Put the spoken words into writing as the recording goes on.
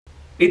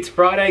It's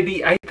Friday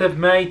the 8th of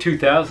May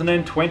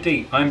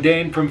 2020. I'm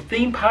Dan from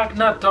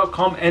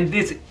themeparknut.com and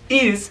this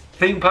is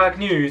Theme Park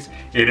News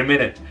in a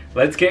minute.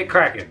 Let's get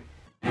cracking.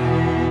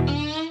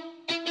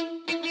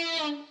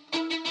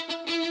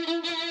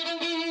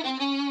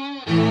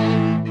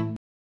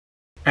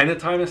 And the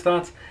timer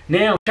starts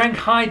now.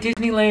 Shanghai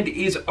Disneyland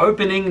is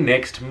opening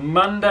next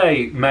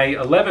Monday, May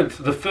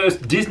 11th, the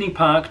first Disney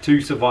park to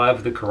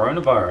survive the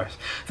coronavirus.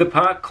 The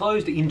park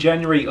closed in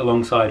January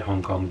alongside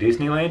Hong Kong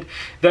Disneyland.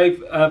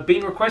 They've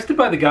been requested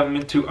by the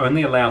government to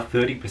only allow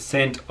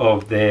 30%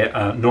 of their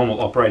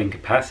normal operating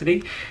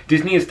capacity.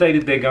 Disney has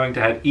stated they're going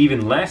to have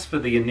even less for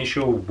the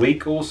initial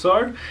week or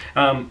so.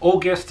 All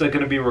guests are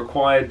going to be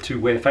required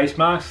to wear face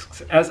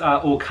masks, as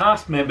are all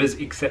cast members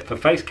except for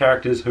face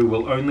characters who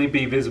will only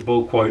be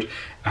visible, quote,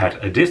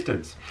 at a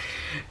distance.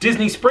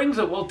 Disney Springs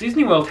at Walt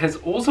Disney World has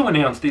also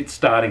announced it's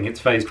starting its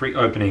phased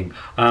reopening.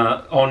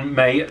 On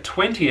May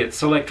 20th,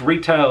 select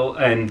retail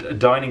and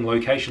dining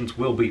locations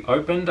will be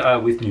opened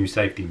with new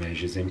safety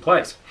measures in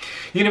place.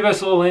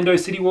 Universal Orlando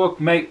City Walk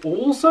may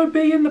also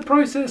be in the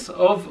process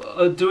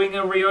of doing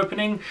a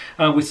reopening,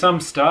 with some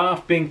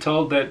staff being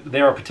told that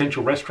there are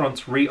potential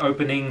restaurants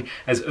reopening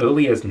as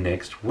early as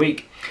next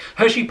week.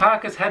 Hershey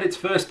Park has had its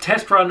first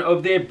test run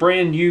of their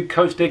brand new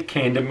coaster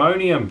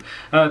Candemonium.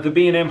 The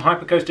B&M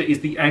Hypercoaster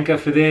is the anchor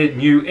for their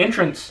new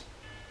entrance.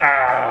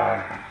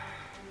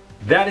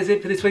 That is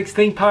it for this week's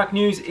Theme Park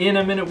News. In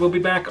a minute, we'll be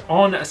back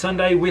on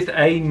Sunday with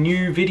a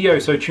new video,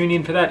 so tune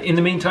in for that. In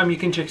the meantime, you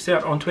can check us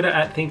out on Twitter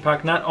at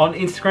ThemeParkNut, on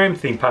Instagram,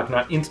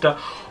 ThemeParkNut Insta,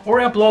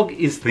 or our blog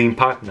is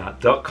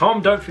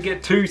themeparknut.com. Don't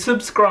forget to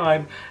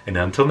subscribe, and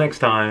until next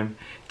time,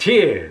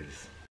 cheers!